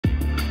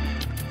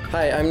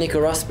Hi, I'm Nico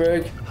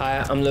Rozberg. Hi,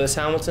 I'm Luis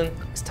Hamilton.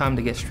 It's time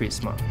to get street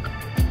smart.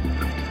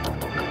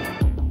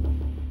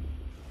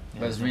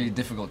 There's really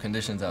difficult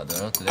conditions out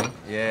there today.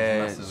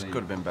 Yeah, it could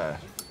have been better.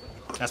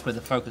 That's where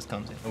the focus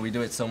comes in. We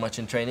do it so much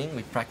in training.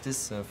 We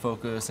practice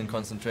focus and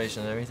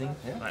concentration and everything.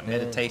 Yeah. Like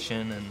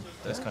meditation and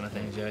those kind of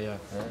things. Yeah.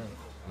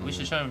 We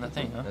should show them that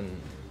thing, huh? And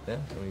yeah,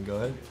 we can go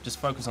ahead. Just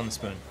focus on the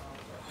spoon.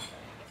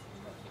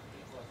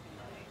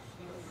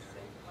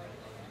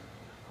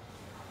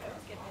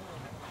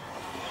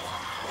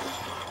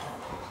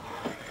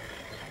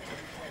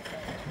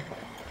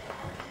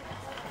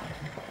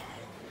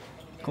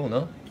 Cool,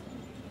 no?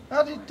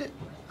 How do you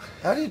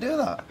do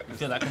that? You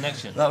feel that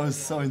connection? That was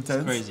so intense.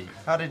 It's crazy.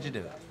 How did you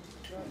do it?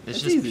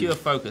 It's just pure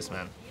focus,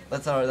 man.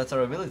 That's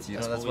our ability, you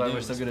know. That's why we're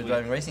so good at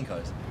driving racing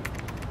cars.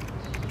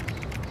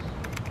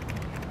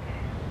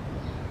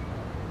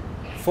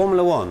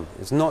 Formula One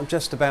is not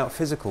just about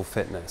physical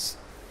fitness.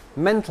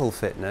 Mental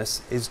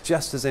fitness is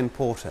just as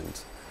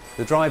important.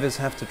 The drivers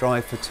have to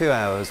drive for 2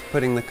 hours,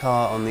 putting the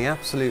car on the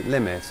absolute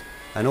limit,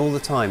 and all the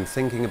time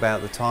thinking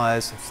about the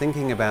tyres,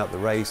 thinking about the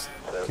race,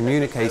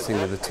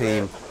 communicating with the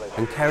team,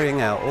 and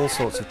carrying out all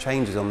sorts of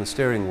changes on the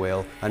steering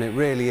wheel, and it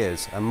really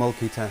is a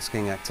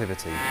multitasking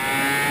activity.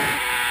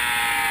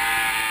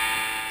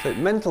 So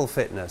mental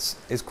fitness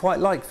is quite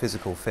like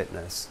physical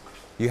fitness.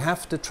 You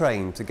have to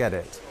train to get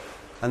it.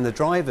 And the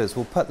drivers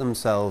will put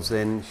themselves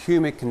in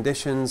humid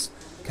conditions,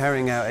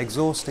 carrying out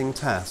exhausting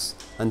tasks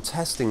and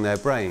testing their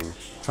brain,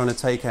 trying to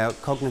take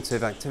out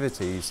cognitive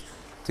activities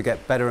to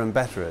get better and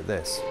better at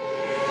this.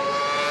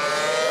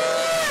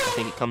 I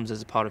think it comes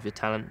as a part of your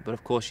talent, but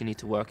of course you need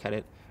to work at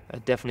it.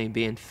 Definitely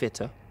being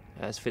fitter,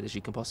 as fit as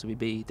you can possibly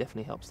be,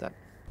 definitely helps that.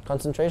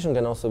 Concentration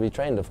can also be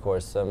trained, of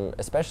course,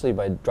 especially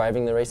by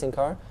driving the racing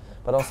car,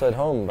 but also at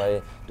home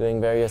by doing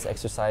various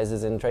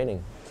exercises in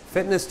training.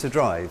 Fitness to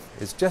drive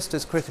is just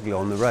as critical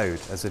on the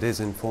road as it is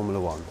in Formula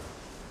One.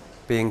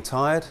 Being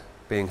tired,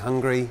 being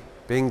hungry,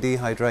 being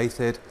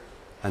dehydrated,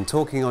 and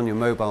talking on your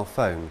mobile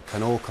phone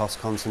can all cost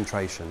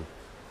concentration.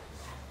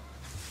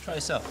 Try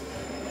yourself.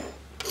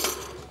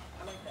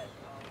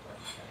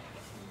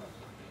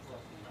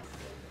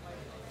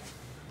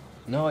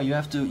 No, you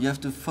have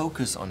to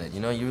focus on it.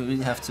 You know, you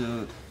really have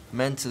to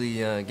mentally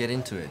get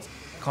into it.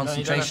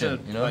 Concentration. No, you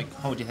don't have to, like,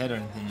 hold your head or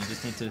anything. You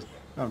just need to.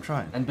 No, I'm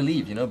trying. And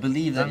believe. You know,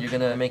 believe that you're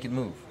gonna make it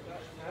move.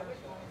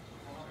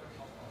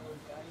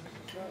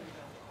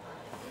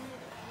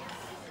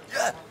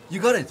 Yeah, you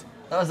got it.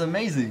 That was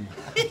amazing.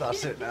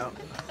 That's it now.